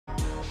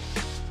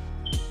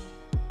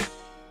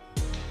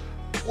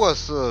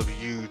What's up,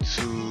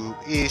 YouTube?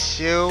 It's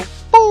your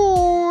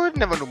boy.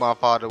 Never knew my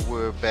father.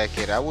 We're back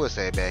at it. I would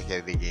say back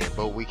at it again,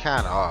 but we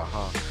kind of are,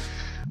 huh?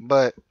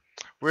 But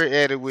we're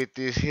at it with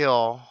this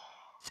here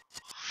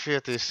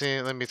 50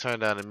 Cent. Let me turn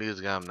down the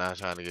music. I'm not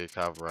trying to get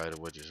copyrighted.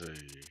 What you say?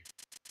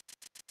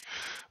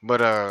 But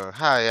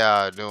how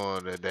y'all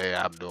doing today?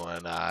 I'm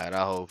doing alright.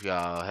 I hope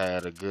y'all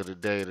had a good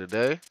day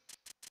today.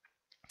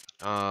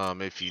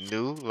 If you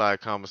new, like,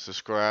 comment,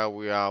 subscribe.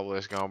 We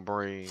always gonna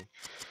bring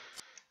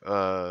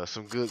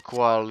some good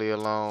quality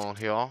along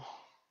here.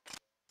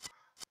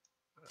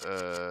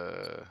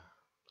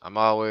 I'm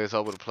always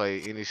open to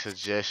play any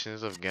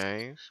suggestions of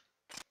games.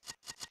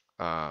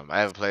 I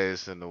haven't played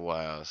this in a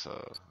while, so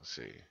let's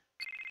see.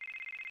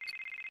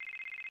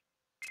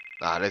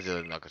 Nah, that's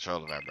just my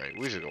controller vibrate.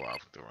 We should go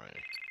off with the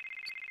rain.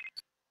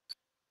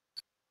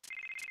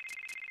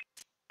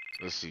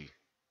 Let's see.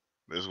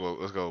 Let's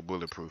go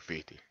Bulletproof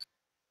 50.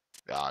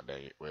 Ah,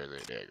 dang it. Where is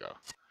it? There you go.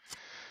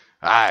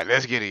 Alright,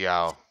 let's get it,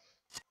 y'all.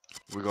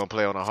 We're gonna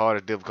play on the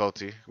hardest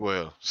difficulty.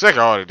 Well, second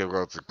hardest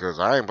difficulty, because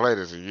I ain't played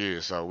this in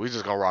years, so we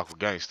just gonna rock with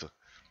gangster.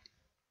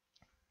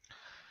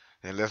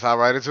 And let's hop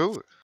right into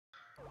it.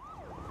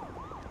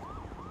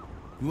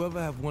 You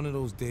ever have one of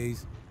those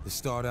days that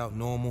start out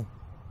normal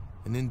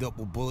and end up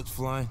with bullets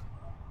flying?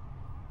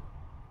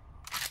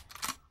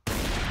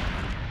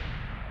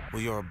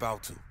 Well, you're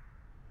about to.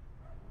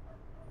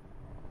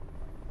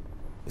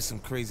 It's some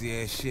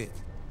crazy ass shit,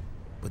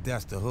 but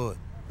that's the hood.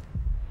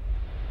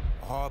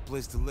 A hard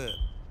place to live,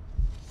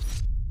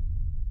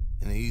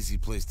 and an easy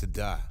place to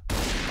die.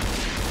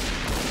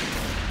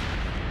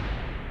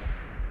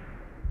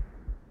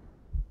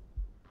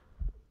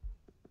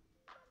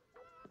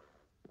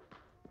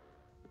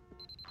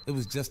 It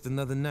was just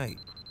another night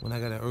when I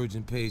got an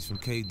urgent page from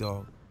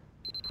K-DOGG,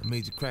 a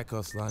major crack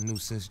hustler I knew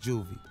since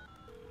juvie.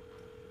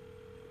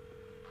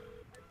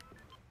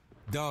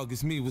 Dog,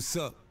 it's me, what's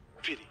up?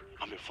 50,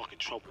 I'm in fucking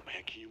trouble,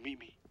 man. Can you meet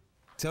me?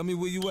 Tell me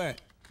where you at.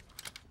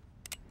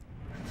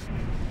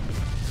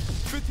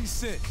 50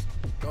 Cent,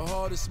 the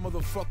hardest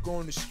motherfucker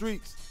on the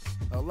streets.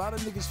 A lot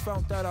of niggas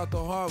found that out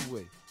the hard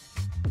way.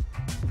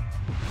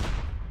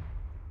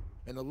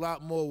 And a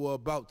lot more were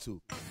about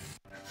to.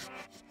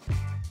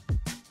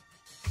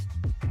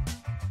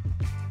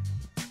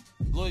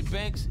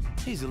 Lloydbanks,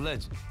 he's a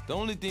legend. The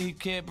only thing he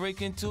can't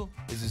break into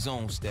is his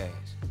own stash.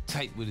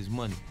 Tight with his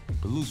money,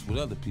 but loose with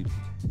other people's.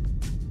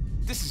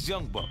 This is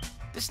Young Buck.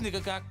 This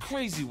nigga got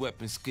crazy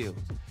weapon skills.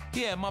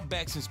 He had my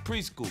back since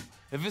preschool.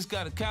 If it's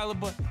got a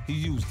caliber, he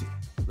used it.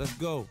 Let's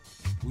go.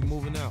 We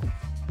moving out.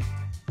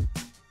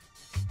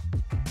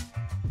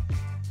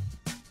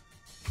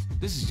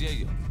 This is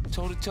Yayo.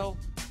 Toe to toe,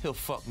 he'll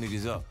fuck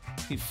niggas up.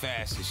 He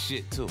fast as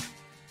shit too.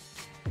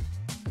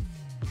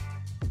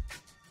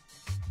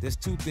 There's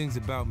two things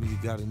about me you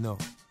gotta know.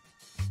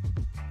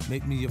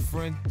 Make me your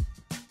friend,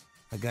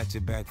 I got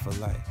your back for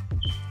life.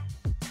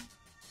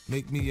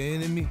 Make me your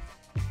enemy,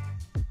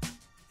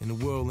 and the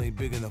world ain't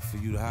big enough for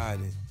you to hide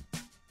in.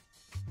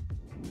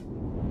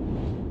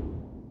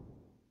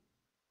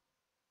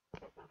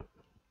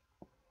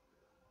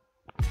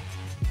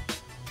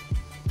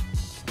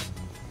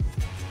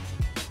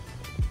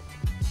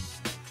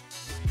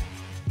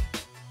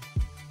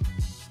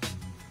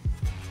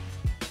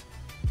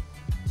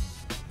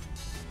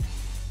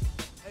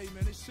 Hey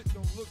man, this shit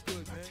don't look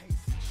good, man.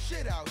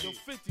 Shit out Yo, here.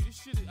 50, this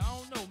shit is, I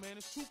don't know, man.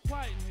 It's too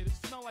quiet in here. This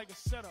smell like a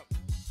setup.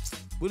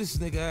 Where this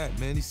nigga at,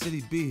 man? He said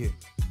he'd be here.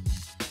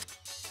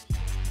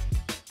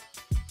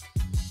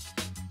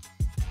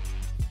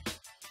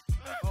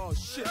 Oh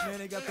shit, man,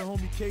 they got the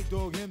homie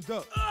K-DOGG hemmed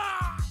up.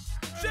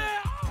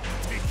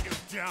 Take him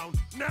down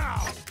now.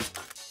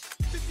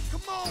 50,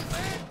 come on,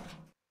 man.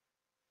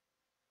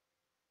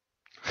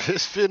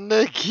 It's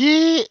finna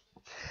get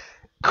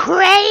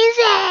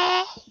crazy.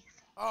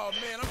 Oh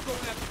man, I'm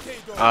going after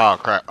K-DOGG. Oh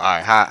crap! All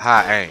right,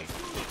 high aim.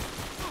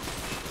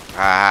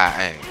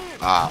 High aim.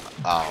 Oh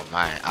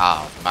man.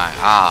 Oh,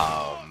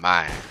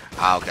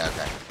 okay.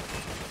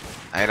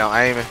 Ain't no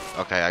aiming.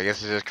 Okay, I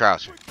guess it's just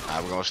crouching. All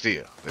right, we're gonna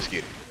steal. Let's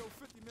get it.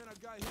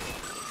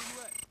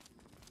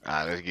 All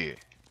right, let's get it.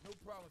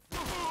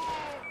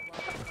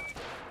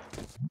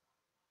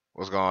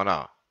 What's going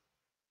on?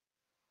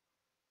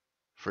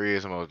 Free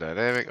is the most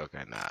dynamic.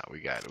 Okay, nah, we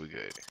got it. We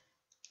good.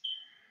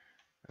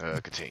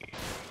 Continue.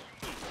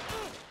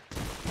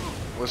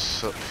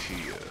 What's up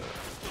here?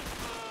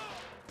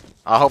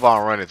 I hope I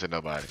don't run into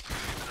nobody.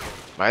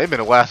 Man, it's been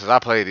a while since I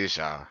played this,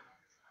 y'all.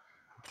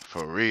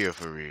 For real.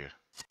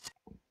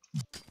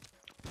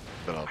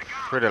 Been a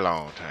pretty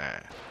long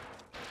time.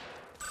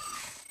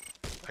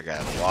 I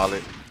got a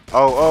wallet.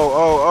 Oh.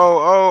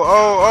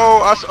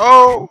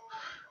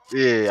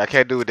 Yeah, I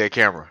can't do it with that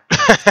camera.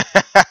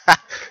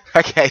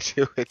 I can't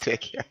do it with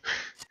that camera.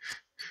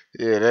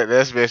 Yeah,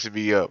 that's messing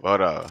me up.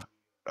 Hold on.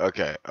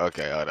 Okay,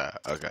 hold on.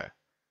 Okay.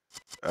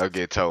 I'll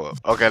get toe up.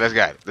 Okay, let's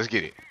get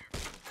it.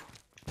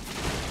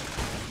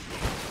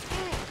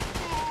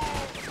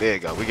 There you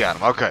go. We got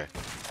him. Okay.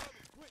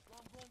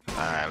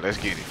 Alright, let's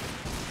get it.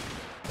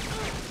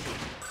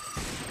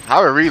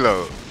 How we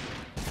reload?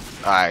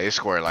 Alright, it's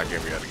square like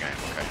every other game.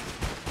 Okay.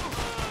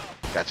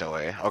 Got your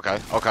ass. Okay,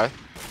 okay,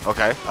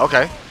 okay,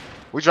 okay.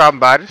 We dropping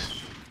bodies.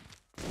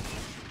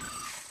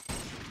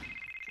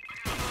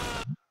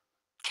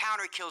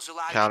 Counter kills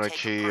allow Counter you to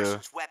take a kill.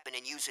 person's weapon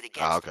and use it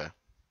against Ah, them. okay.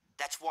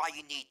 That's why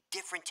you need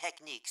different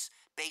techniques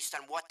based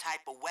on what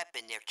type of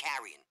weapon they're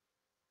carrying.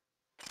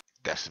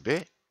 That's a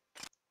bit.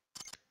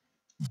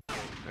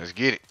 Let's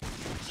get it.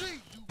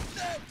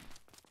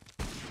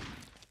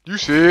 You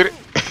said it.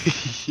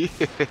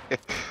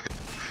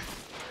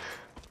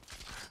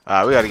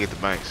 Alright, we gotta get the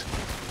banks.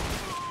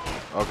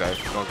 Okay,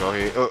 we're gonna go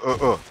ahead.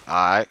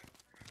 Alright.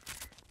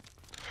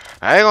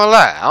 I ain't gonna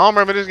lie. I don't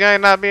remember this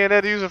game not being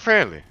that user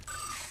friendly.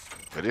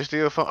 But it's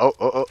still fun.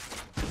 Oh.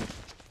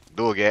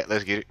 Do a gat.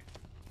 Let's get it.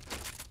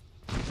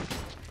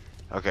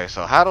 Okay,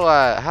 so how do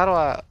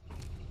I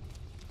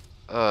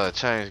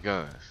change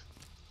guns?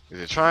 Is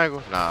it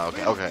triangle? Nah,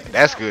 okay.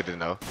 That's good to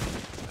know.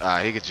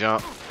 Alright, he can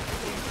jump.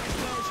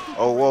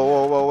 Oh,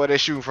 whoa, where they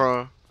shooting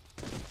from?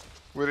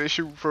 Where they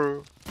shooting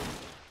from?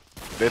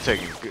 They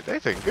taking good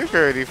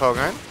care of these folks,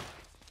 ain't they?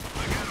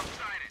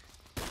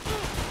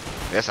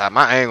 That's how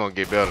my aim gonna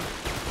get better.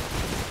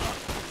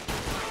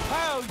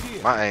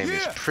 My aim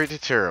is pretty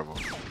terrible.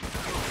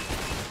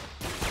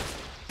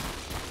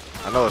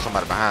 I know there's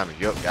somebody behind me.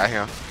 Yup, got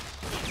him.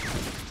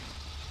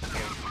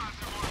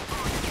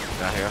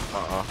 Got him.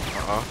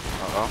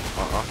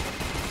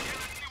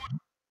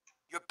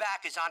 Your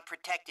back is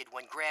unprotected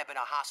when grabbing a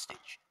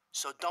hostage,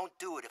 so don't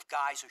do it if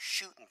guys are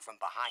shooting from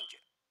behind you.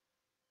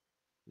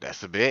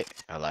 That's a bit.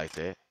 I like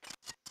that.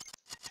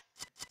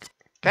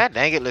 God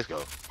dang it, let's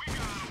go.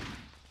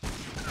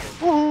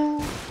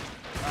 Woohoo!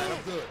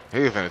 He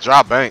was finna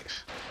drop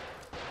banks.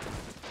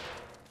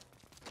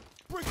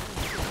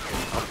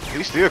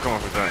 He's still coming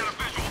for banks.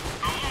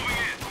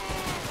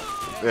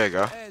 There you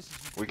go.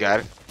 We got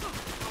it.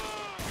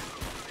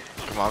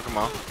 Come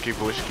on. Keep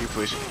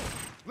pushing.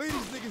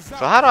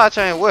 So how do I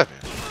change weapon?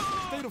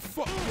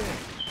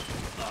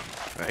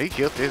 Now, he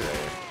killed his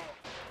ass.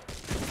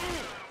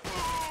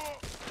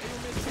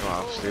 Come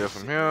on, steal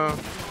from him.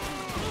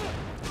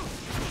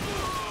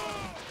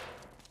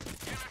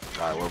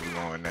 Alright, where we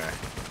going now?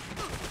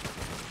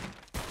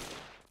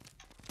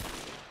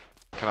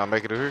 Can I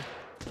make it over here?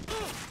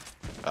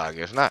 I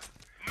guess not.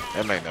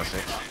 That made no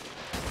sense.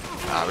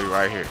 Nah, we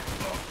right here.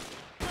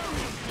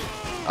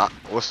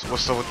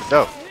 What's up with the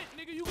dope?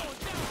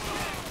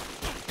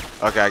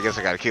 Okay, I guess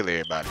I gotta kill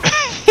everybody.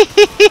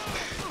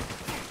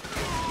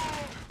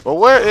 But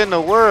where in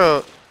the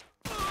world?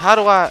 How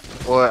do I?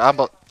 Or I'm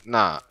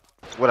nah.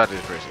 What I did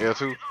first?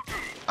 L2.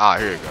 Ah,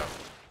 here you go.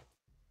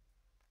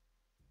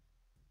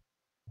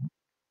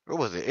 What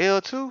was it?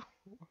 L2?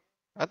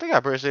 I think I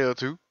pressed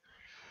L2.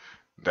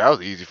 That was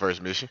the easy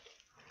first mission.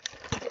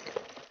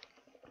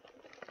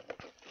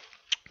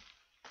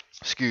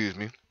 Excuse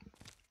me.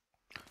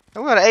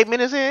 And we're at 8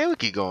 minutes in. We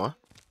keep going.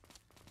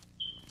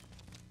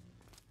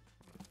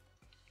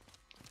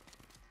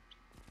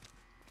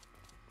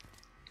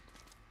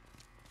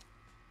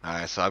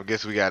 Alright, so I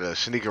guess we gotta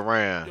sneak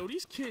around. Yo,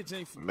 these kids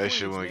ain't from Make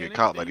sure we Queens, don't man. get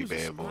caught by They these using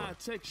bad some boys.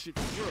 high-tech shit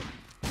for real.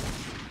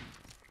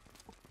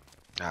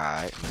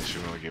 Alright, make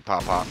sure we don't get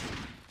pop.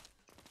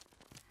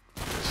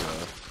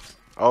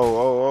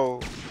 Oh.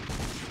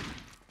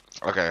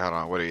 Okay, hold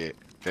on. What are you?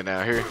 Then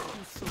down here?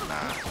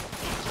 Nah.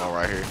 One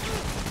right here.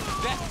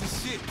 That's the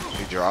shit.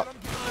 He dropped.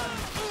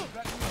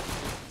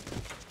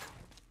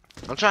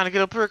 I'm trying to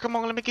get up here. Come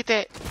on, let me get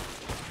that.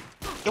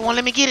 They won't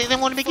let me get it. They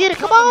won't let me get it.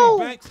 Come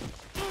on.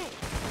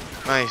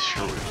 Nice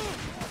shoot.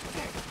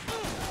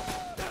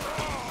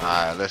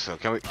 Alright, let's go.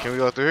 Can we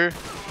go through here?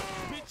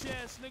 Bitch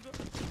ass nigga.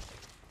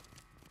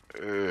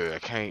 I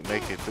can't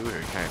make it through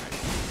here, can I?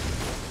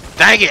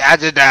 Dang it, I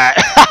just died.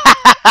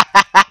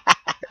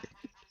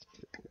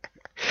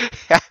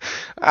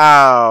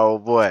 Oh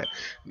boy.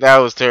 That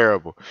was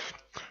terrible.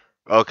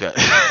 Okay.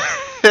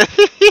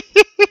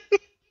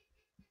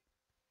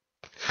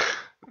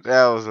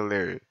 That was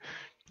hilarious.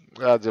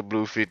 I just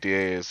blew 50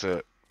 ass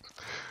up.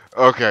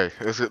 Okay,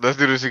 let's do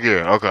this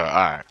again. Okay,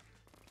 alright.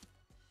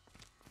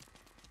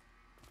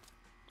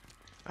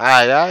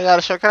 Alright, y'all got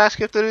a show. Can I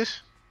skip through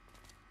this?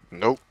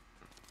 Nope.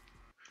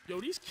 Yo,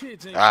 these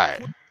kids ain't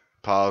Alright.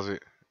 Pause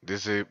it.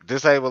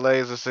 Disable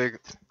laser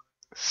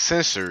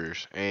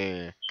sensors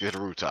and get the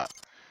rooftop.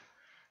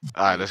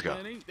 Alright, let's go.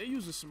 Man, they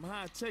using some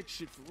high-tech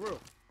shit for real.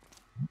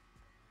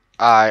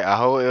 Alright, I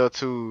hold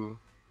L2.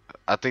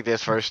 I think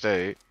that's first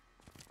aid.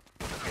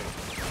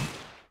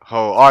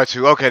 Hold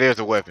R2. Okay, there's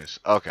the weapons.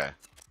 Okay,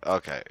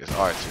 it's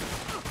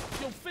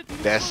R2. Yo, 50,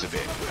 That's the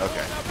bit.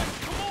 Okay.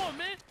 come on,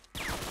 man.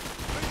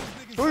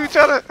 Who you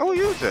telling? Who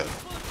you telling?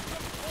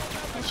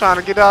 I'm trying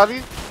to get all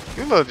these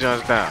little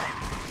junks down.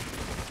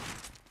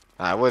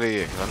 Alright, what it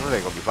is? 'Cause I know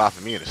they're gonna be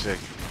popping me in a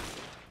second.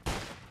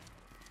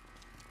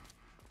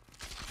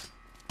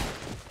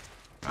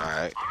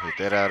 Alright, hit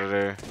that out of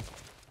there.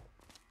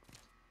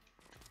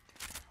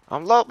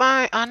 I'm low,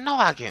 man. I know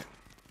I can.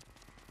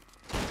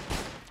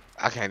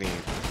 I can't even.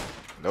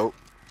 Nope.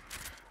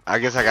 I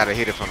guess I gotta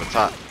hit it from the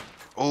top.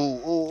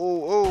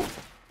 Ooh.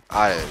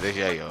 Alright,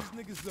 there you go.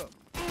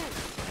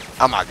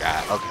 Oh my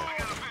god, okay.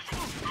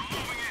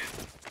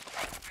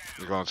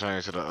 We're gonna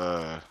change to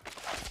the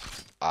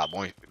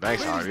boy,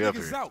 Banks already up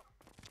here.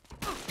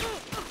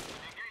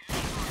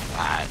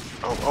 Alright.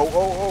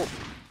 Oh.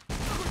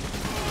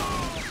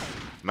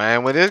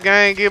 Man, when this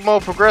game get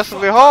more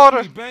progressively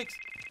harder,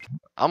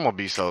 I'm gonna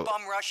be so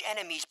Bum rush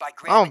enemies by I'm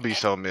grabbing gonna be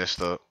so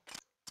messed up.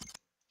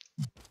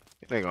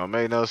 It ain't gonna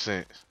make no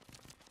sense.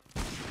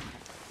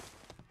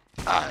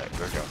 Alright,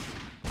 let's go.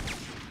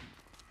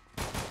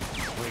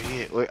 Where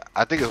he at? Wait,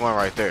 I think it's one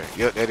right there.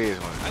 Yep, that is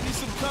one. I need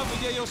some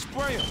cover, yeah, yo,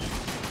 spray him.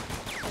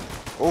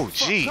 Oh,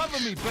 jeez.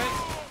 Cover me,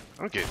 Banks.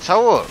 I'm getting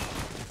towed up.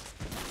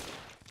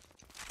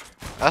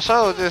 I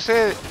sure just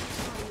said.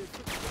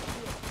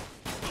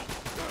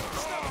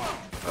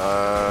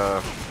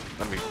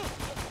 Let me.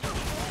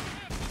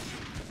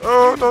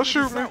 Oh, don't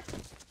shoot me.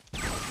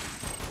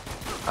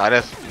 Ah,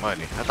 that's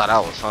money. I thought that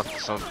was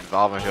some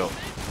involving help.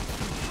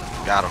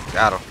 Got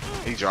him.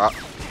 He dropped.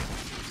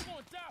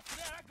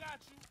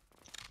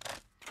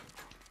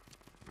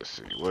 Let's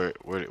see,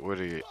 where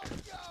did it?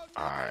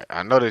 Alright,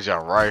 I know this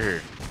y'all right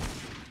here.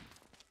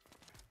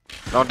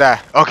 Don't die.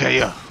 Okay,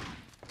 yeah.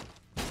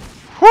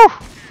 Whew!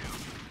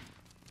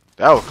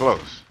 That was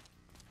close.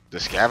 The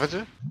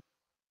scavenger?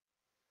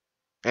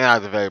 And I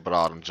activated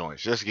all them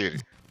joints. Just get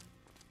it.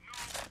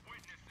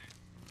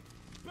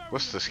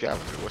 What's the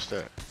scavenger? What's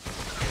that?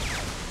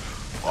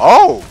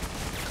 Oh!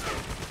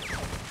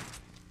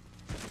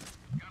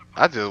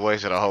 I just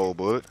wasted a whole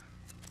bullet.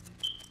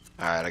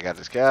 Alright, I got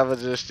the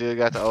scavenger, still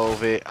got the old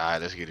vet.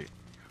 Alright, let's get it.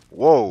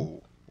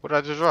 Whoa! What did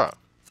I just drop?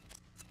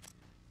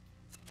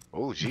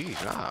 Oh, jeez,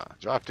 nah.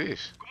 Drop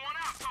this.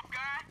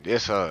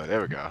 Yes,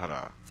 there we go. Hold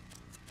on.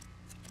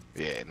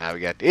 Yeah, now we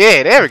got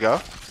yeah, there we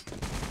go.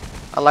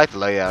 I like the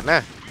layout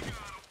now.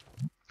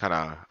 Hold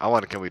on. I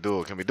wonder, can we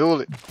duel? Can we duel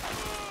it?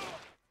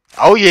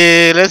 Oh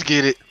yeah, let's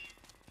get it.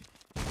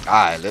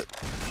 Alright,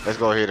 let's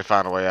go ahead and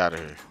find a way out of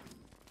here.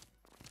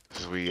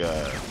 Since we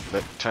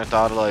turned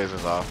all the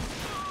lasers off.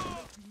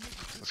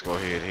 Let's go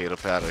ahead and head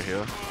up out of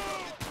here.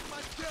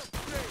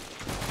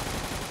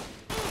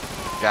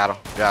 Got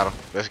him.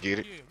 Let's get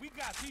it.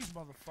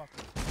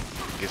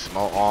 Get some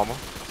more armor.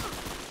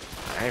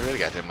 I ain't really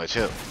got that much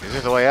help. Is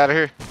this the way out of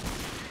here?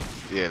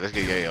 Yeah, let's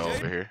get Yayo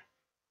over here.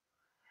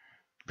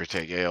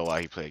 Protect Yayo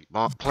while he play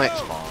plant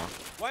spawn.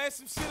 Why is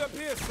some shit up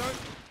here, son?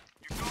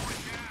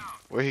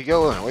 Where he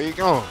going? Where you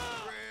going?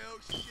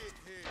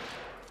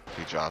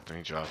 He dropped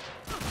him.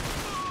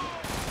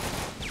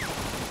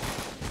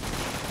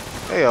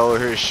 They over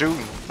here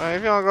shooting. Man,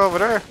 if you don't go over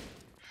there.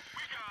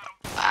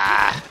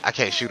 I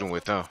can't shoot him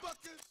with them.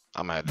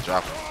 I'm gonna have to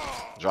drop him.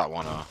 Drop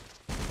one off.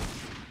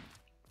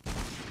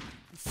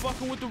 You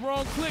fucking with the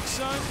wrong click,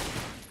 son.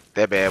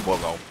 That bad boy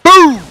go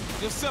boom!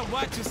 Yourself,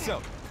 watch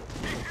yourself.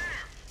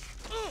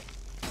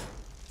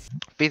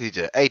 50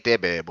 just ate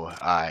that bad boy.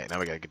 Alright, now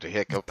we gotta get the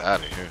heck up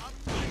out of here.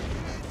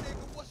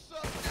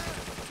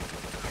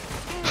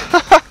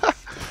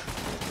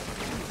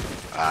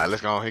 Alright,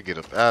 let's go on here and get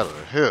up out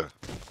of here.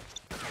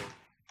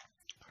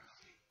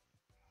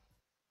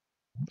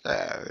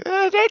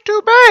 It ain't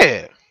too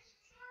bad.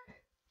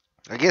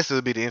 I guess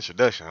it'll be the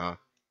introduction, huh?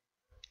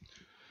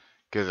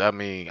 Cause I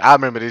mean, I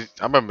remember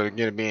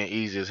it being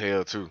easy as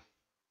hell too.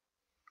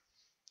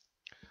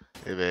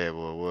 That bad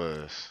boy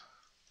was.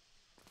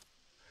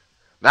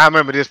 Now I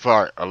remember this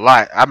part a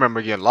lot. I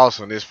remember getting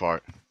lost on this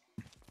part.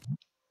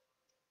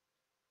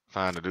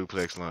 Find the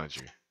duplex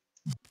laundry.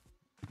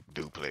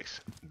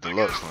 Duplex.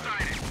 Deluxe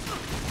laundry.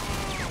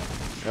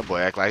 That boy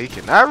act like he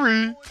cannot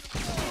read.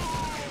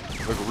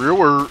 Look a real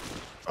word.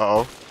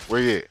 Uh-oh.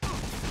 Where you at?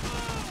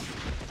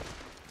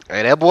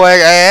 Hey, that boy,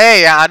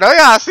 hey, I know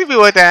y'all see me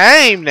with the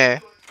aim now.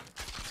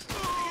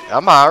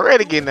 I'm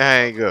already getting the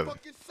hang of it.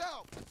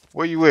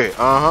 Where you at?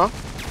 Uh-huh.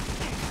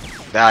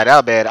 Nah, that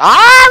was bad.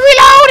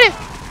 Ah,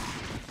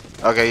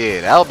 reloaded! Okay,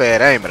 yeah, that was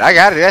bad aim, but I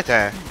got it that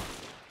time.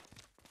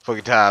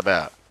 Fucking tie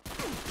about.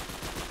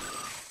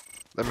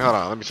 Hold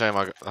on, let me change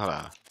my, hold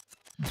on.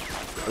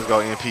 Let's go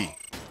MP.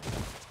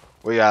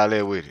 Where y'all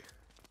at with it?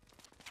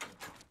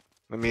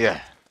 Let me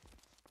at.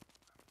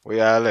 Where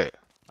y'all at?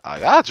 Oh,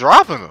 y'all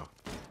dropping them.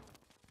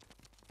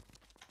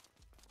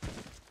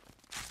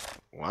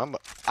 Well,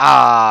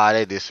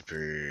 they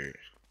disappeared.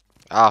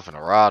 I'm finna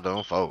rob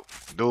them folk.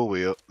 Dual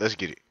wheel. Let's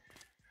get it.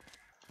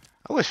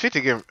 I wish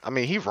 50 can, I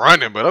mean, he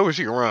running, but I wish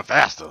he could run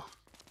faster.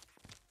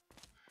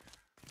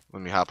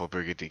 Let me hop up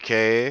here and get the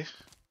cash.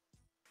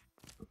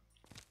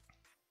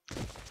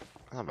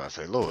 I'm about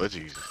to say, Lord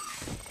Jesus.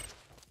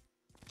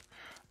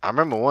 I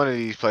remember one of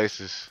these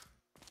places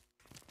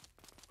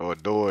or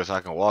doors I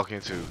can walk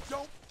into.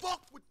 Don't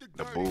fuck with The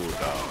dirty bulldog.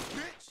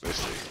 bitch. Let's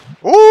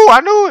see. Ooh,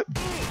 I knew it.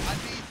 I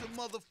need some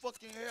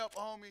motherfucking help,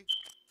 homie.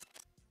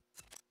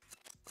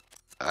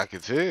 I can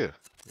tell.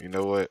 You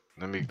know what?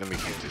 Let me get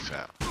this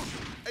out.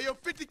 Hey, yo,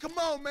 50, come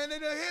on, man. They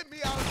done hit me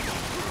out.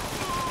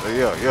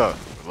 Yeah.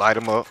 Light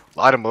him up.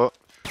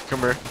 Come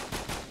here.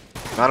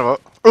 Light him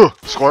up.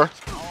 Square.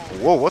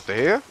 Whoa, what the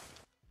hell?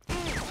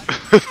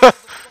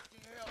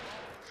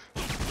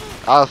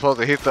 I was supposed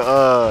to hit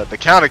the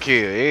counter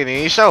kill. He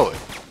ain't show it.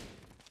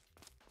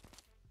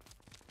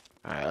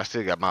 I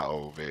still got my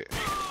old vet.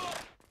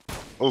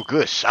 Oh,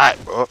 good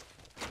shot, bro.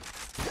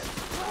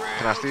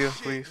 Can I steal,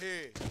 please?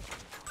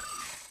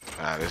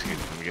 Alright, let's get.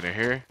 Let me get in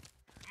here.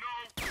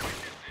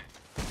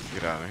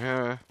 Get out of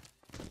here.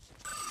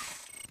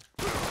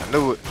 I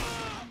knew it.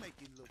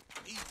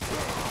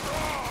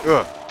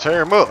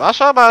 Tear him up. I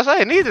saw about to say,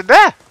 he need to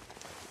die.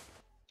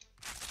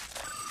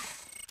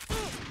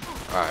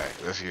 Alright,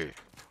 let's get it.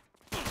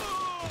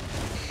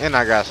 And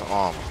I got some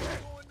armor.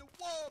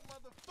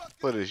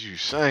 What is you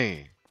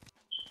saying?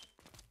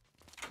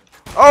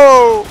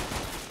 Oh!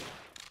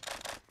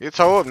 You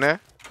toe up now.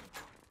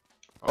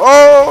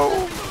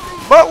 Oh!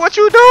 But what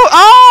you do?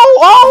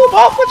 Oh!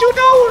 Buck, what you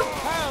doing?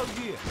 Hell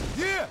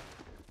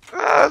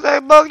yeah. Say,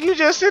 Buck, you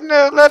just sitting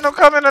there letting them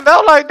come in and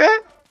out like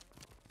that?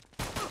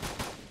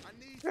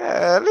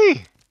 Yeah,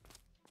 Lee.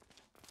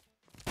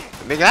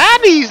 Nigga, I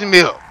need some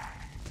milk.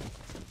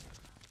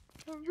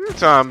 What you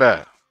talking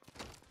about?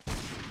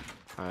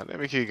 Alright, let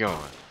me keep going.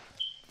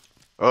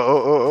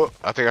 Oh.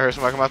 I think I heard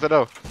somebody come out the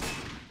door.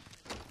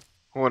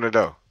 Who in the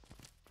door?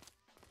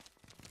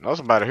 No,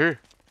 somebody here.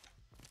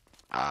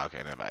 Ah,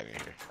 okay, nobody in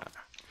here.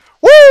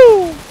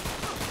 Woo!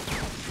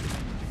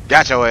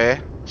 Got your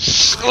ass.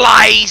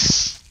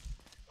 Slice!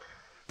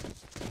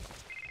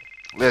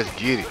 Let's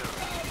get it.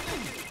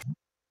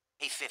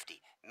 Hey,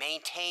 50.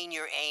 Maintain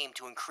your aim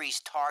to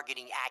increase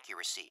targeting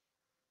accuracy.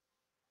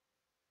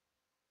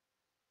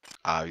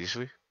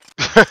 Obviously.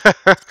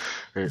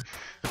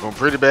 If I'm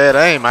pretty bad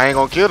aim, I ain't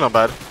gonna kill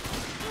nobody.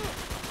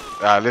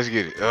 Alright, let's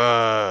get it.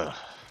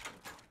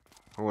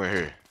 Who in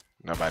here?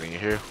 Nobody in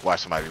here?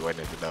 Watch somebody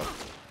waiting at the door.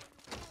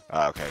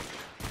 Okay.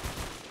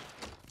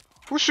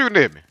 Who's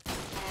shooting at me?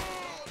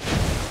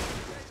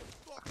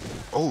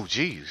 Oh,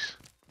 jeez.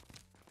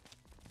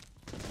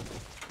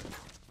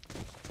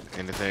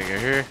 Anything in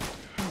here?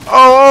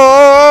 Oh!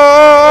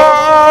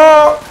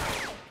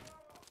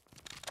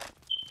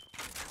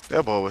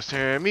 That boy was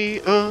tearing me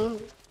up.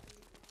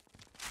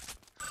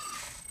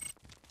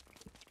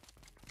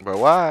 Bro,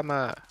 why am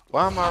I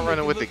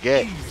running with the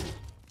gap?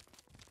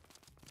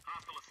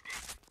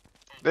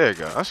 There you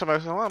go. I'm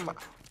somebody saying, why am I?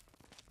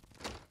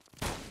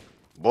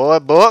 Boy,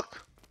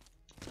 Buck.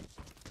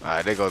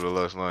 Alright, they go to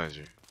Lux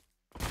Laundry.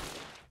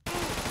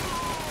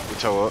 Get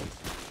toe up.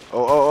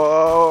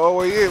 Oh,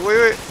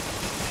 wait.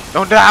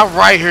 Don't die. I'm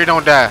right here,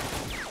 don't die.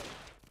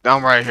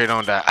 I'm right here,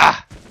 don't die.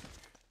 Ah.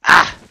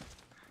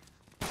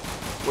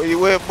 Where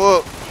you at,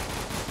 Buck?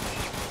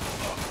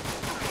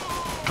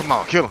 Come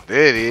on, kill him.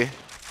 There it is.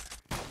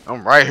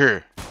 I'm right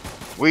here.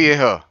 We in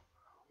here.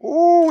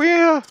 Ooh, we in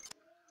here.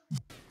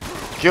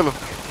 Kill him.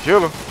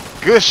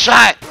 Good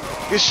shot.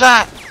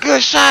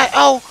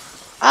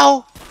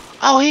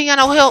 Oh, he ain't got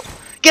no help.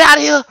 Get out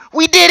of here.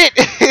 We did it.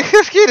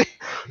 Let's get it.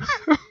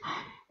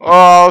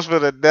 Oh, I was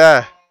finna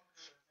die.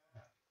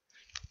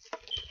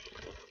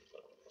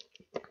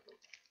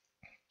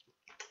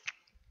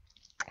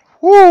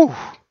 Woo.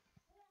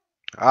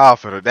 I was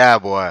finna die,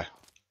 boy.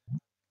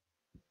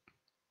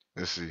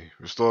 Let's see.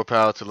 Restore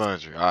power to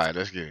laundry. Alright,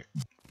 let's get it.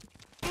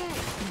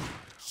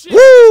 Shit,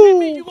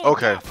 Woo!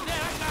 Okay.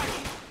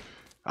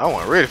 I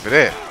wasn't ready for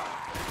that.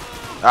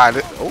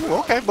 Alright, oh,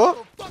 okay,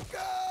 Buck.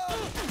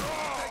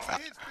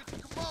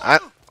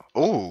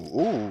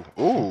 Ooh.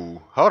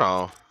 Hold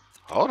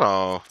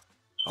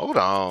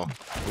on.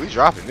 We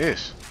dropping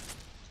this.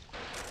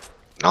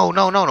 No.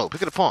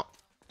 Pick up the pump.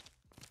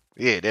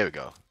 Yeah, there we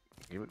go.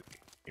 Give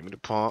me the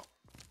pump.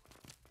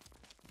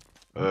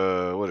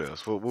 What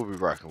else? What we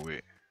rocking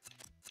with?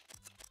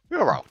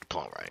 We'll rock with the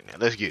pump right now.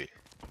 Let's get it.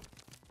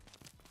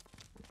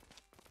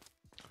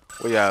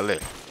 Where y'all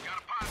at?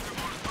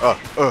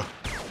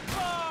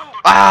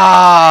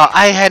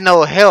 I ain't had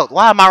no help.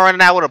 Why am I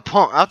running out with a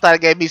pump? I thought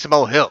it gave me some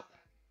more help.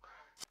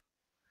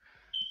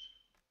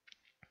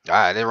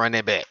 Alright, let's run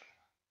that back.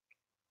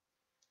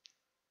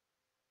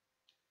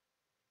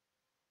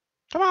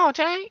 Come on,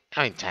 Tang.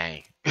 I mean,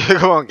 Tang.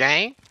 Come on,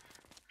 gang.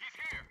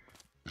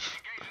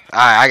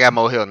 Alright, I got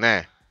more help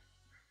now.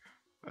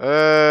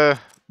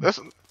 Let's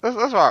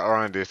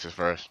run distance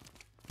first.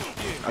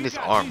 I need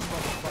some armor.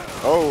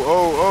 Oh,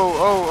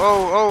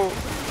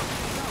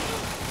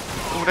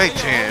 they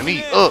tearing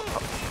me up.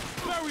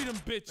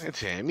 They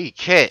tearing me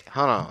cat.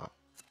 Hold on.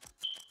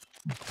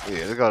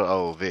 Yeah, let's go to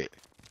old Vic.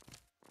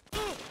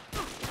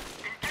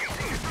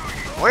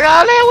 Where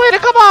y'all at with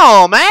it? Come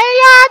on, man.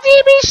 Y'all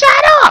DB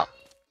shut up.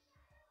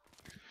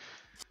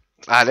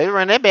 Alright, let's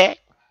run that back.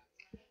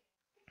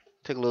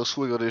 Take a little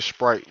swig of this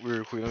Sprite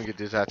real quick. Let me get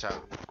this out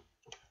y'all.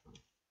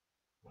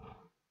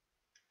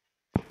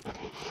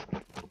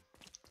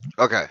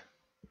 Okay.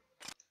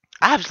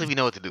 Obviously we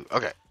know what to do.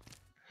 Okay.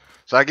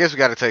 So I guess we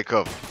gotta take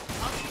cover.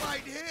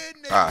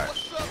 Alright.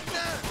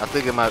 I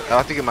think it might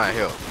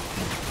help.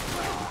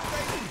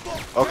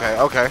 Okay.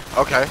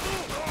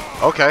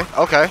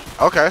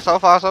 So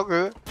far so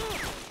good.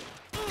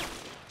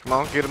 Come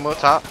on, get him up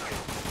top.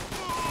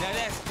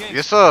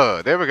 Yes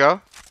sir. There we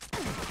go.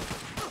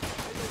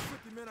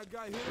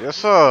 Yes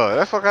sir.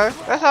 That's okay.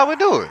 That's how we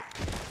do it.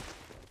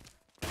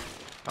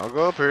 I'll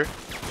go up here.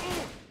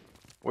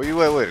 Where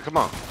you at with it? Come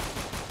on.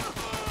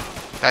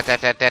 Tap, tap,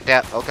 tap, tap,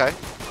 tap. Okay.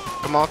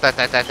 Come on. Tap,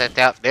 tap, tap, tap,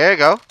 tap. There you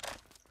go.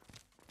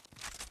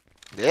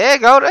 There you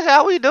go. That's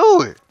how we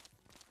do it.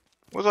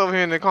 What's over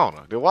here in the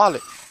corner? The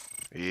wallet.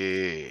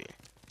 Yeah.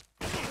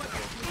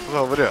 What's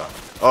over there?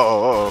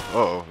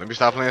 Uh-oh. Let me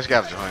stop playing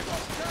scavenger hunt.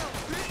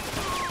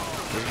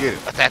 Let's get it.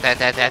 Tap, tap,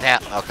 tap, tap,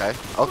 tap.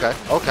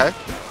 Okay.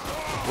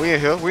 We in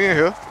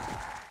here.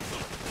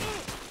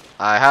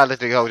 Alright, how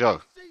let it go,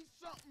 Joe?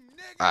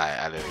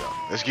 Alright, let it go.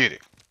 Let's get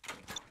it.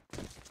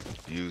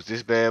 Use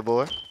this bad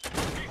boy.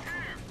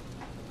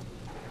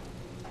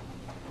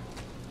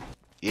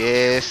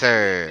 Yes,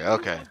 sir.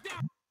 Okay.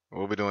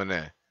 What we doing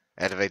there?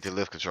 Activate the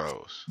lift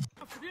controls.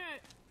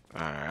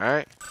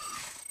 Alright.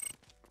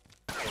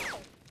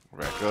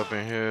 Rack up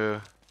in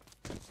here.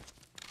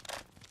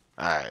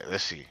 Alright,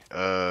 let's see.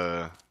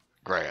 Grab.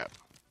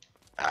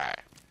 Alright.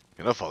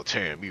 Enough for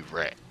tearing me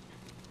rat.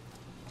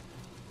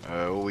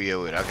 Where we at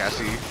with? Okay, I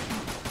see you.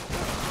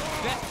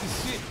 That's the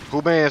shit.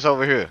 Who bands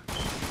over here?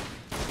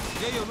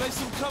 Yeah, yo, lay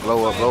some cover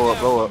Blow up, fire blow up,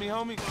 down blow for me,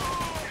 homie.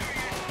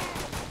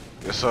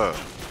 Yes, sir.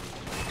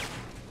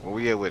 Where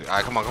we at with it?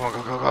 Alright, come on,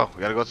 go.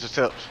 We gotta go to the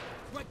steps.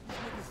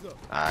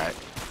 Alright.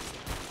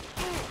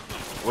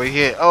 Where he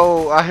hit?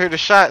 Oh, I hear the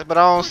shots, but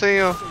I don't see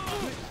him.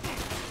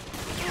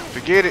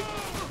 Forget it.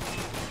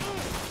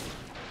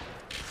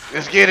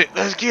 Let's get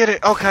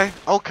it. Okay.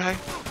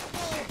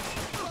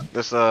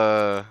 Let's,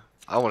 I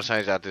want to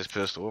change out this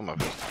pistol. Where's my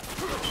pistol?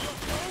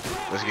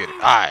 Let's get it.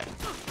 Alright.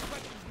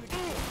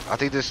 I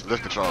think this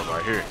lift control is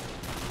right here.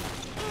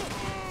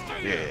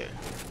 Yeah.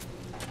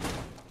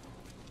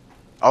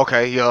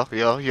 Okay, yeah.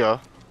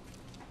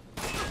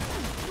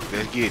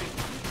 Let's get it.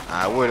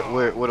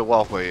 Alright, where the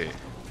walkway is?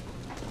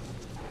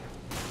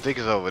 I think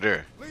it's over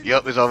there.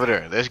 Yup, it's over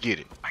there. Let's get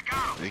it.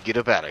 Let's get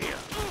up out of here.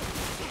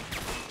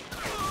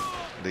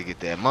 Let's get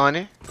that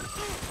money.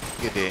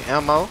 Get that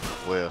ammo.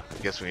 Well,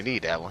 I guess we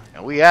need that one.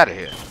 And we out of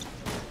here.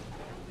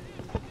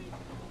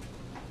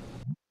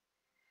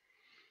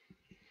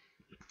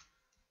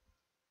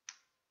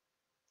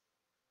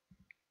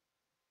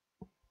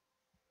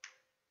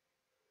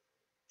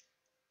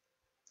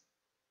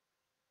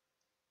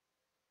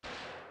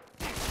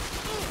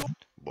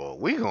 Boy,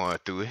 we going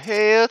through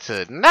hell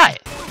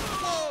tonight.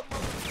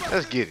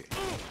 Let's get it.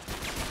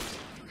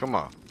 Come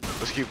on.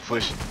 Let's keep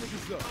pushing.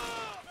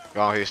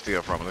 Go on here,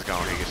 steal from him. Let's go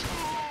on here,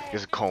 get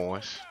some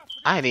coins.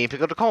 I ain't even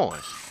pick up the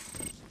coins.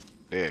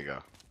 There you go.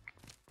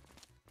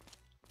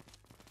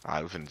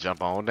 Alright, we finna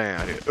jump on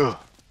down here.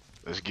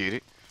 Let's get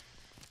it.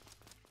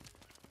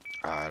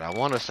 Alright, I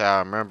want to say I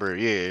remember,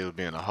 yeah, it was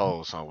being a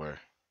hole somewhere.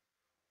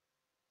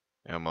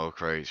 Ammo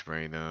crates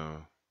bring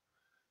them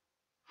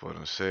for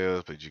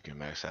themselves, but you can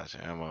max out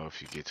your ammo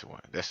if you get to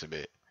one. That's a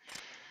bit.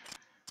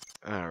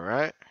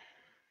 Alright.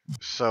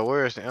 So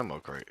where's the ammo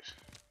crates?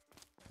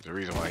 The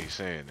reason why he's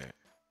saying that.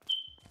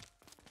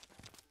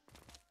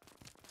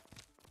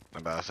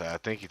 I'm about to say, I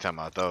think he's talking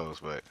about those,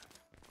 but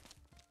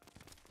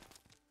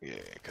yeah,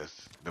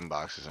 because them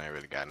boxes ain't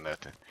really got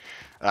nothing.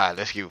 Alright,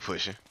 let's keep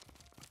pushing.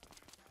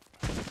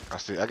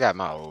 I got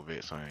my old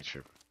bit, so I ain't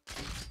tripping.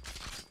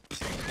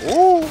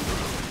 Ooh!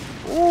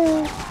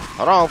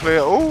 Hold on,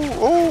 player. Ooh,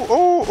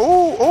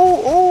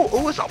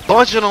 it's a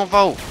bunch of them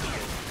folk.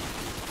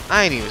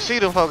 I ain't even see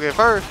them folk at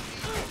first.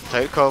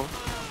 Take cover.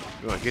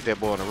 You wanna get that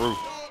boy on the roof.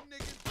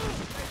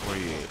 Where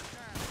he at?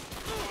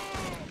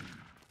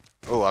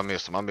 Oh, I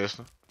missed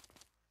him.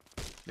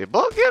 Did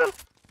Buck get him?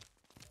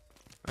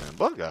 Man,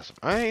 Buck got some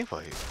aim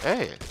for his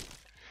ass.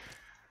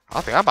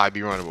 I think I might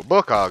be running with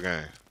Buck all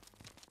game.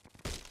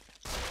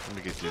 Let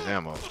me get this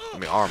ammo.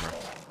 Armor.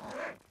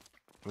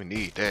 We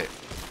need that.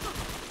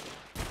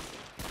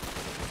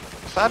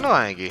 So I know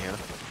I ain't get him.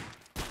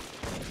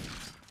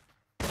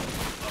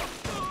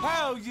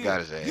 Hell yeah. Got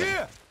his ass.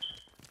 Yeah.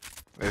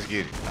 Let's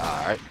get it.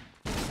 Alright.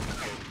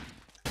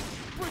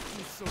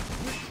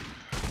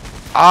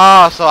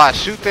 Ah, so I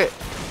shoot that.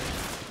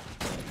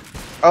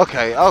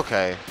 Okay.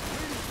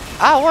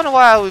 I wonder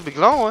why I would be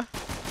glowing.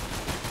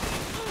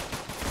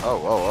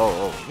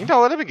 Oh. You know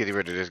what? Let me get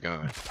rid of this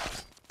gun.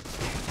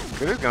 Cause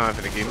this gun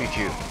finna get me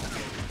killed.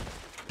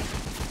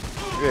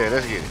 Yeah,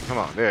 let's get it. Come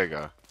on, there you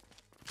go.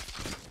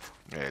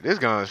 Yeah, this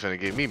gun's finna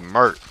get me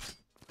murked.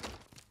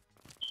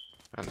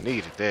 I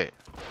needed that.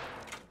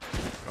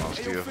 Gonna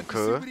steal from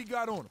Cub.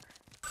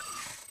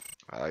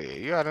 Oh yeah,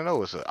 you gotta know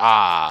what's up.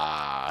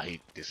 Ah, he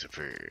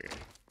disappeared.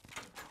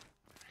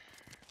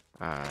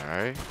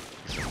 Alright.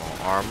 Get some more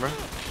armor.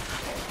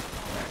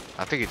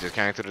 I think he just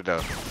came through the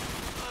door.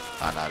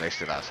 Oh no, they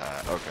still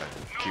outside. Okay.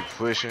 Keep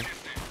pushing.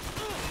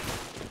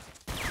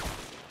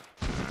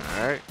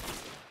 Alright.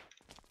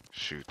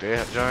 Shoot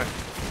that joint.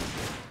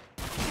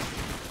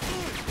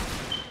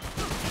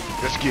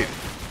 Let's get it.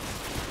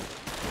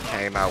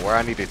 Came out where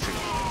I needed to.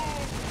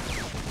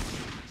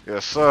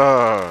 Yes,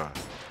 sir.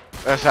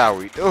 That's how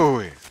we do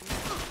it.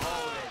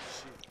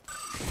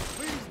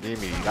 Give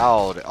me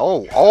all that.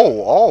 Oh.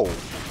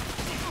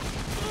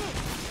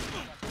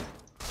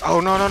 Oh,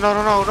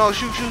 no.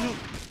 Shoot.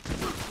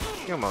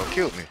 You almost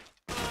killed me.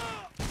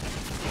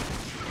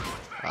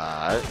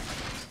 Alright.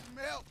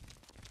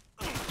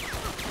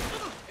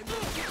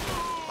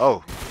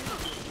 Oh.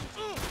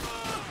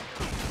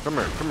 Come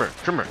here, come here,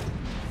 come here.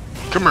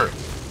 Come here.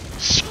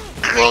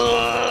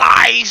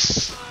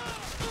 Slice!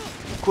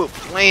 Quit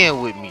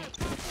playing with me.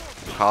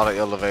 Call the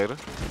elevator.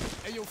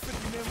 Hey, yo,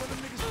 50, man, run them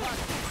niggas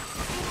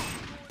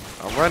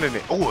pocket. I'm running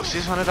it. Oh, a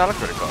 $600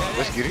 credit card.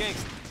 Let's get it.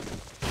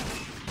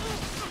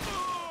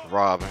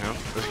 Robbing him.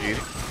 Let's get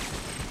it.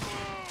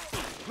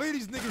 Lay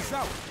these niggas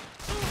out.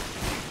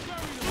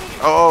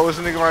 Oh, it's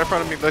a nigga right in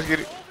front of me. Let's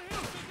get it.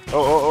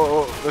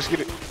 Oh. Let's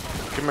get it.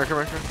 Come here, come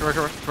here, come here, come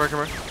here, come here,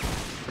 come here.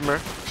 Come here.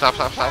 Stop it.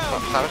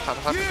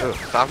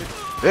 Stop it.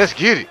 Let's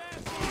get it.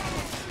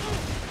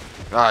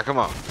 All right, come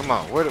on.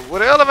 Where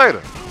the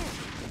elevator?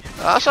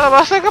 I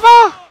said, come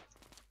on.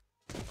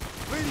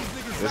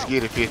 Let's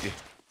get it, 50.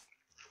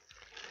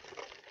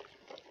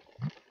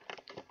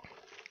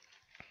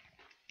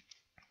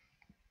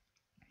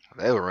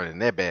 They were running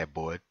that bad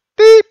boy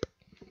deep.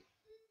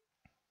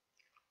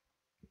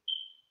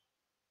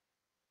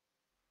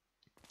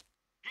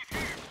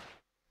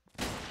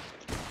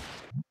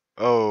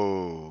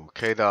 Oh,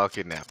 K-Dogg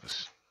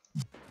kidnappers.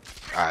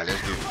 All right,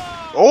 let's get it.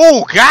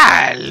 Oh,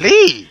 golly.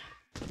 I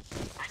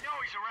know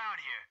he's around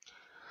here.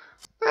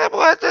 That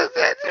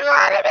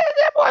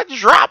boy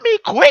dropped me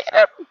quick.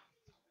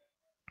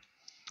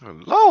 Oh,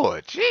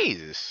 Lord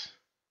Jesus.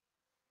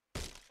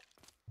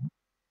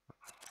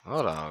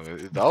 Hold on.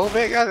 Is the old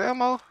man got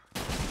ammo?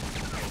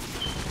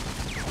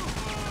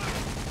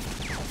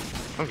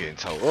 I'm getting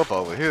towed up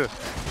over here.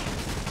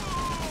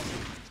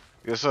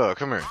 Yes, sir.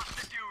 Come here. Lost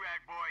the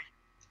do-rag, boy.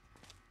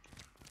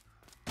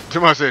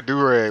 Somebody said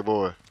do-rag,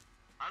 boy.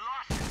 I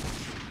lost it.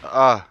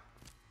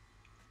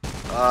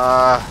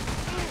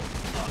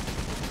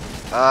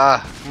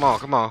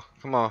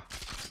 Come on.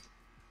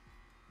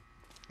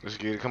 Let's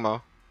get it. Come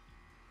on.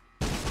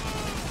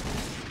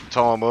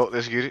 Tow him up.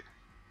 Let's get it.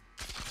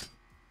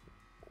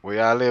 Where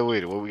y'all at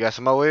with it? We got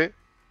some more with it?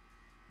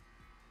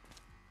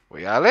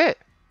 Where y'all at?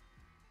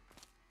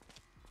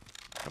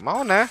 Come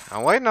on now.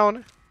 I'm waiting on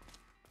it.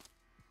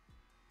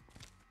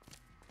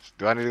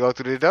 Do I need to go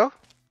through the door?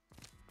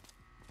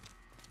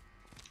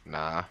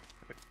 Nah.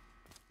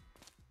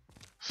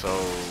 So,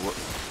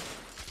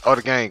 oh,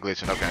 the game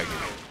glitching. Okay, I get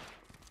it.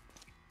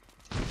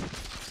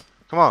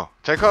 Come on.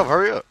 Take cover.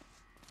 Hurry up.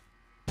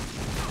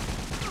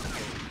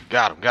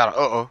 Got him.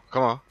 Uh-oh.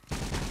 Come on.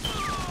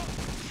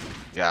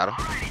 Got him.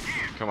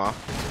 Come on.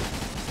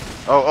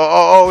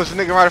 Oh, it's a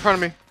nigga right in front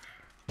of me.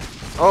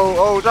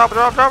 Oh, drop.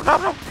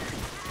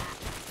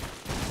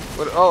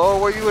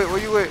 Where you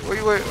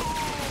at?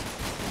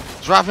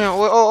 Drop him.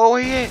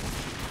 Where he at?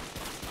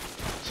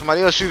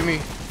 Somebody else shooting me.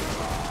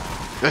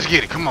 Let's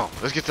get it. Come on.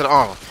 Let's get to the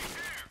armor.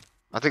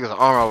 I think it's an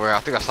armor over here.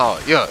 I think I saw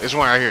it. Yeah, it's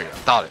one right here. I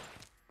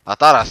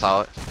thought I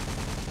saw it.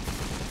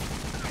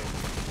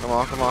 Come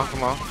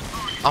on.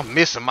 I'm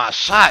missing my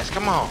shots.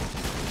 Come on.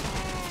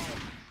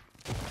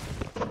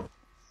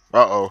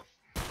 Uh-oh.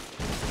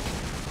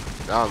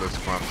 That looks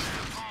promising.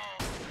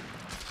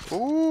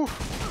 Ooh.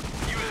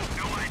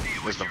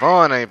 Mr.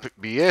 Vaughn ain't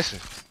BSing.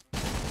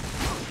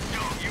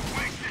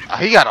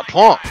 He got a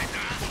pump.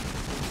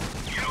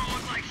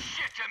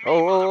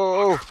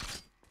 Oh.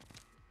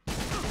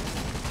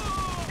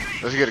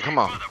 Let's get it. Come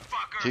on.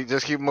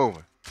 Just keep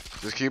moving.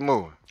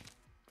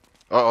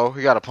 Uh-oh.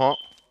 He got a pump.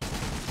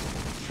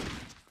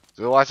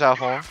 Just watch out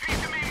for him.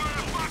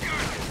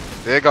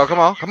 There you go. Come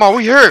on.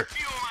 We here.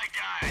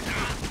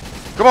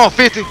 Come on,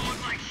 50.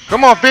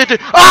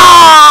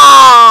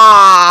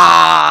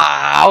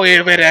 Ah!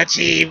 We better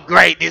achieve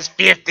greatness,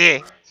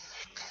 50.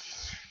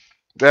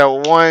 That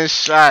one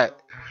shot.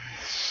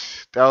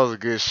 That was a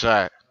good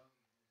shot.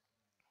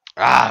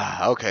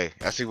 Ah, okay.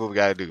 I see what we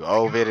gotta do.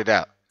 Vet it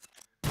out.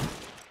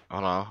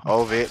 Hold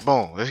on. Vet.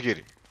 Boom. Let's get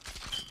it.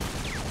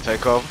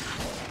 Take cover.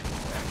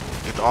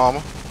 Get the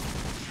armor.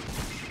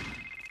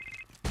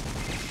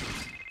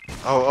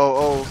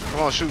 Oh.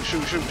 Come on, shoot.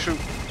 Come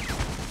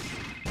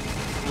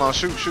on,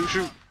 shoot.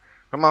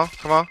 Come on.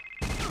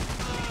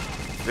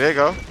 There you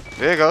go.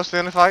 Stay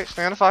in the fight.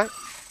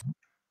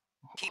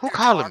 Who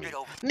calling me?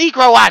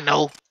 Negro, I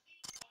know.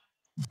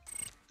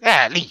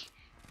 Yeah, Lee.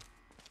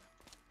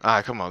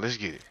 Alright, come on, let's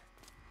get it.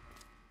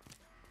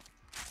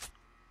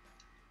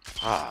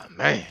 Ah,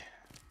 man.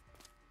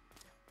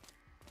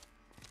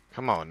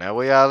 Come on, now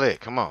where y'all at?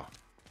 Come on.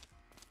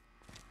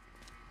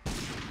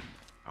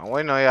 I'm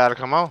waiting on y'all to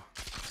come on.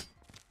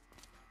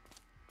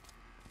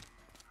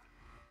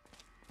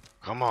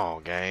 Come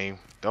on, game.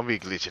 Don't be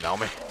glitching on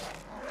me.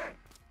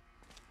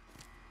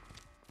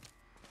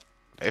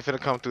 They finna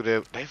come through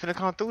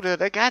there.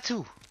 They got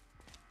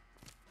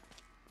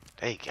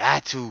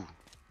to.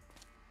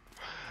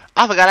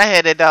 I forgot I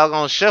had that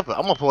doggone shepherd.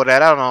 I'm gonna pour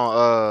that out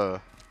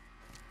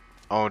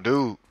on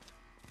dude.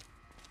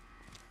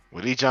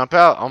 When he jump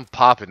out, I'm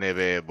popping that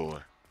bad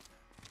boy.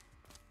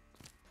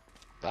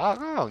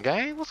 Doggone,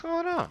 gang. What's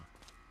going on?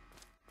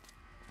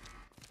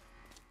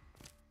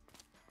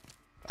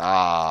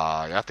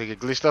 Ah, y'all think it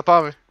glitched up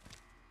on me?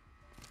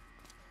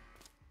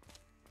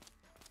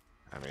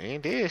 I mean, he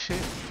ain't did shit.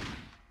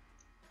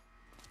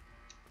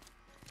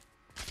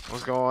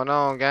 What's going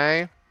on,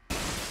 gang?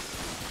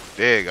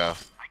 There you go.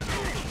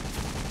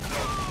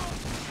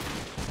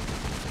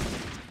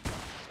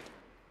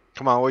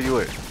 Come on, where you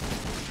at?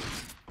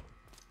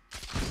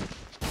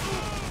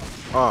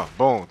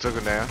 Boom. Took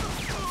it down.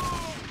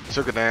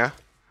 Took it down.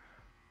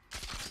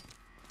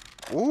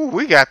 Ooh,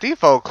 we got these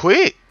folk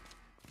quick.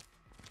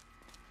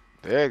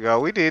 There you go.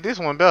 We did this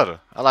one better.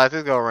 I like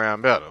this go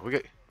around better. We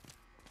get.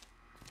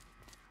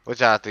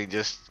 What y'all think?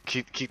 Just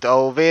keep the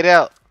old vet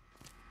out.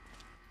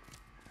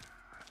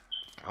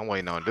 I'm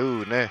waiting on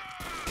dude now.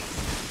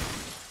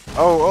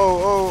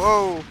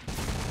 Oh.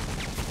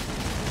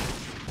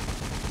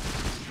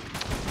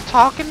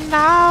 Talking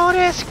all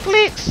this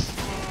clicks.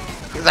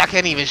 Cause I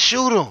can't even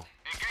shoot him.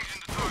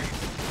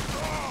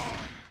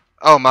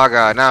 Oh my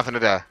god, now I'm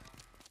finna die.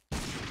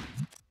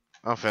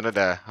 I'm finna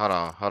die. Hold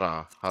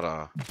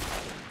on.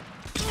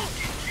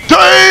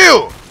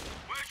 Damn!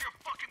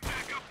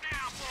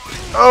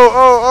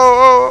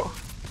 Oh.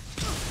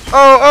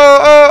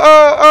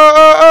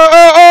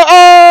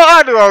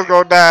 I knew I was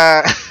gonna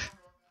die.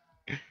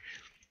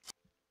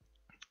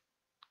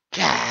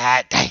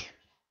 God damn.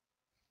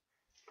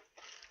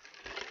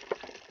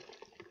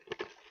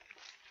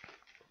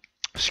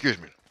 Excuse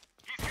me.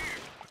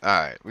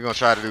 Alright, we're gonna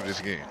try to do this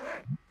again.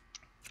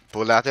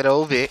 Pull out that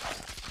old Vic.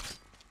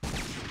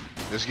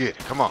 Let's get it.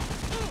 Come on.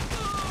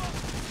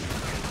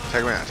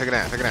 Take it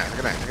down.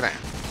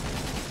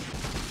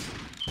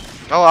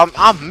 Oh,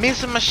 I'm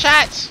missing my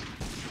shots.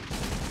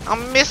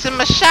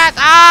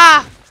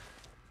 Ah!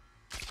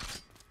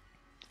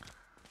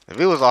 If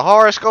it was a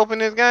horoscope in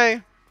this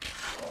game,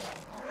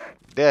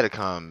 that'd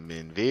come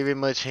in very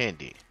much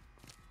handy.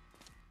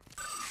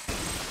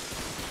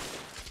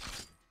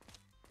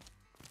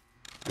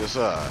 Yes,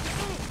 sir.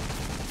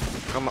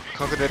 Come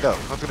through that door.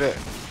 Come through that.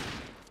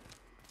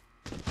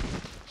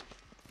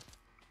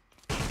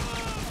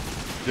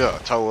 Yeah,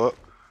 toe up.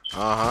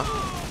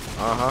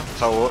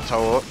 Toe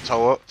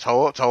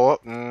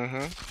up.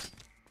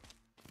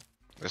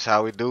 That's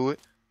how we do it.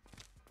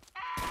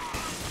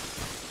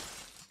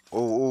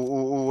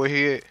 Ooh, where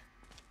he at?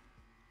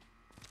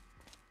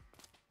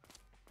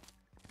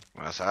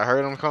 I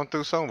heard him come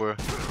through somewhere.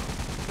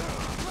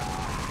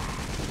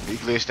 He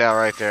glitched out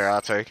right there.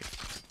 I'll take it.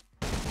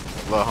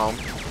 Little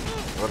homie.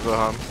 What little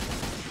homie?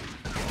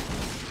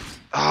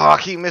 Oh, I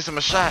keep missing my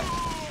shot.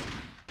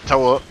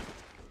 Toe up.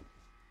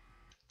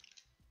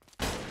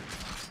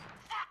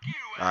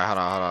 Alright,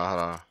 hold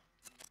on.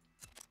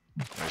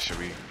 Make sure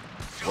we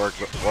work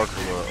with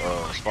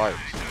Spike.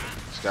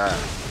 Sky.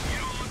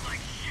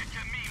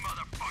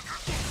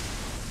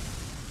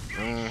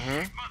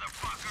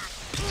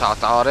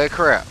 Talked all that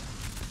crap.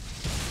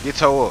 Get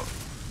toe up.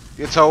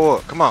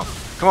 Come on,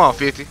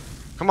 50.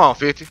 Come on,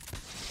 50.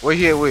 Where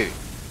he at with it?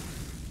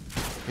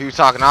 He was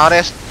talking all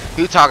that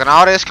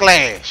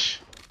splash.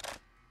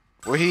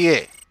 Where he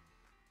at?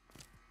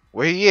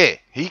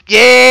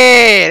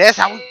 Yeah, that's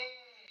how we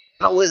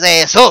blow his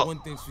ass up. One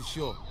thing's for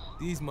sure,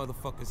 these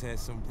motherfuckers had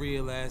some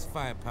real ass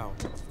firepower.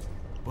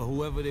 But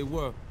whoever they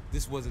were,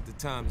 this wasn't the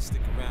time to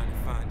stick around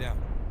and find out.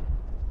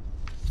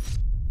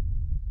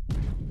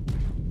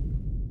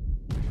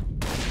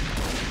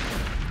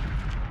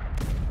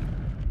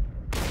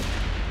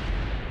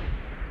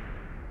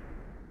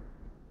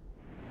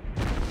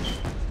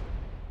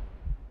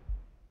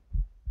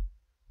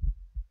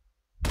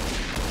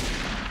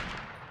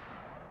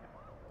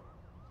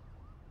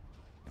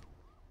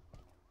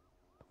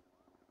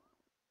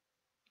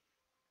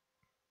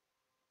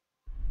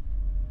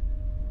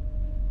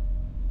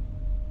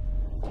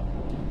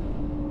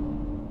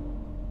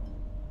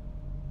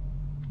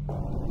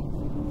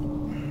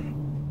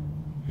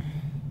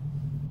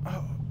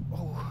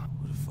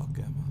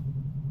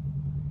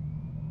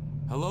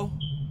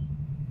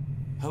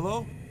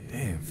 Hello?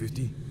 Damn,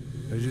 50.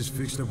 I just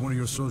fixed up one of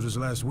your soldiers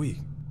last week.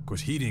 Of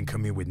course, he didn't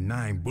come in with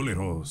 9 bullet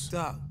holes.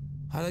 Doc,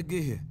 how'd I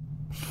get here?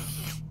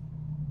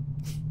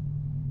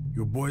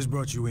 Your boys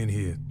brought you in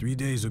here 3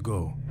 days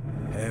ago.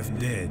 Half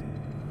dead,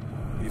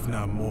 if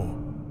not more.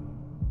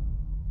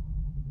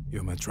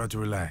 Yo, man, try to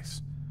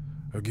relax.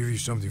 I'll give you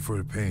something for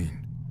the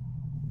pain.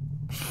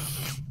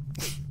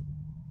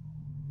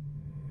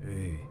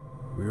 Hey,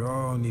 we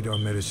all need our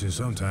medicine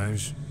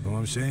sometimes. Know what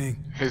I'm saying?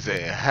 He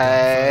said,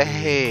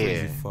 hey.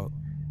 Crazy fuck.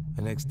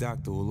 An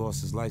ex-doctor who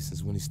lost his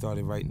license when he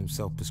started writing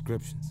himself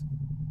prescriptions.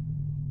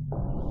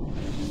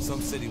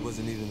 Some said he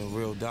wasn't even a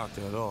real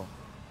doctor at all.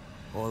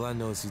 All I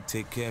know is he'd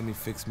take care of me,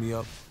 fix me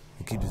up,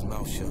 and keep his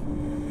mouth shut.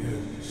 Yeah,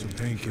 some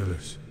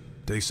painkillers.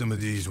 Take some of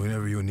these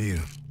whenever you need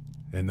them.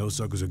 And those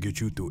suckers will get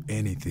you through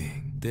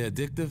anything. They're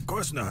addictive? Of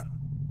course not.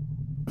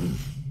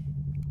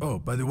 Oh,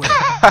 by the way,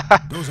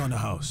 those on the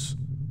house.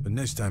 But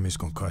next time it's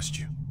gonna cost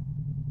you.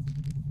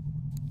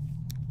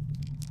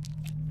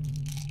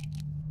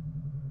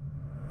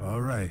 All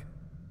right.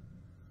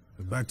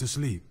 Back to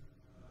sleep.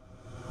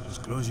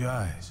 Just close your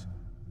eyes.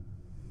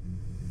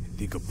 And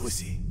think of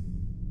pussy.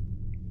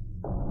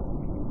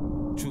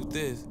 Truth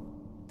is,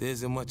 there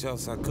isn't much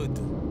else I could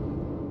do.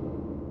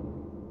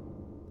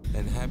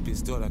 And the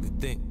happiest thought I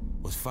could think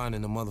was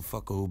finding the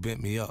motherfucker who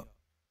bent me up.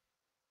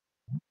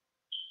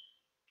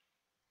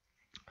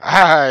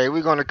 Alright,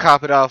 we're gonna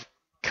cap it off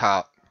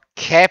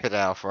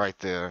right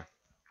there.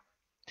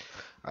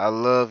 I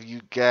love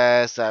you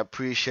guys. I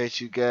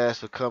appreciate you guys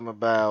for coming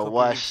by A and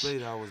couple weeks watch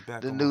later, I was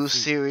back the on my new feet.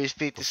 series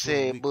But 50 for a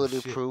Cent week of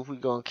shit, Bulletproof. We're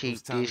gonna it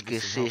was keep time this to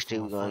get some help from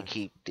consistent. my We're gonna friends.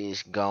 keep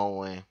this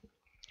going.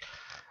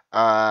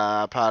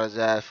 I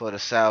apologize for the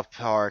South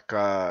Park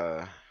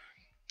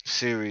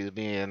series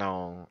being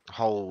on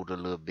hold a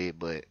little bit,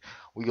 but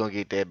we're gonna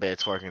get that back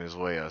twerking as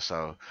well.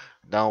 So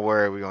don't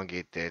worry, we're gonna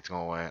get that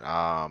going.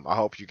 I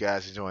hope you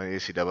guys enjoying the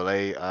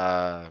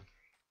NCAA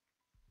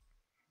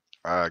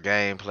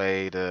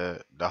gameplay,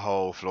 the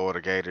whole Florida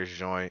Gators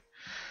joint.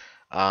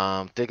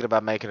 Thinking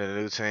about making a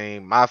new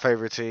team. My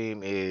favorite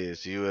team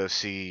is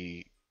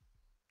UFC,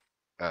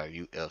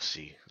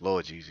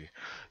 Lord Jesus,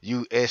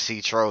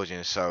 USC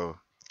Trojans. So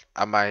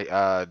I might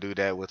do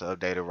that with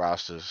updated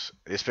rosters,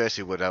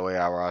 especially with the way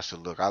our roster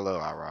look. I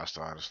love our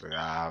roster, honestly.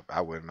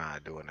 I wouldn't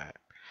mind doing that.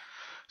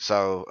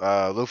 So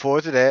look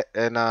forward to that.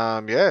 And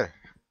yeah,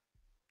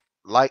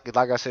 like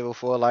I said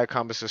before, like,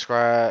 comment,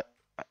 subscribe,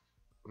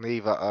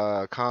 leave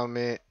a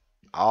comment.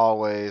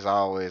 Always,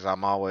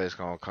 I'm always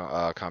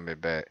gonna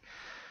comment back.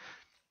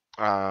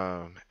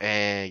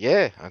 And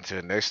yeah,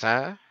 until next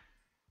time,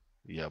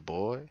 your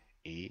boy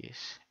is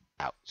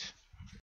out.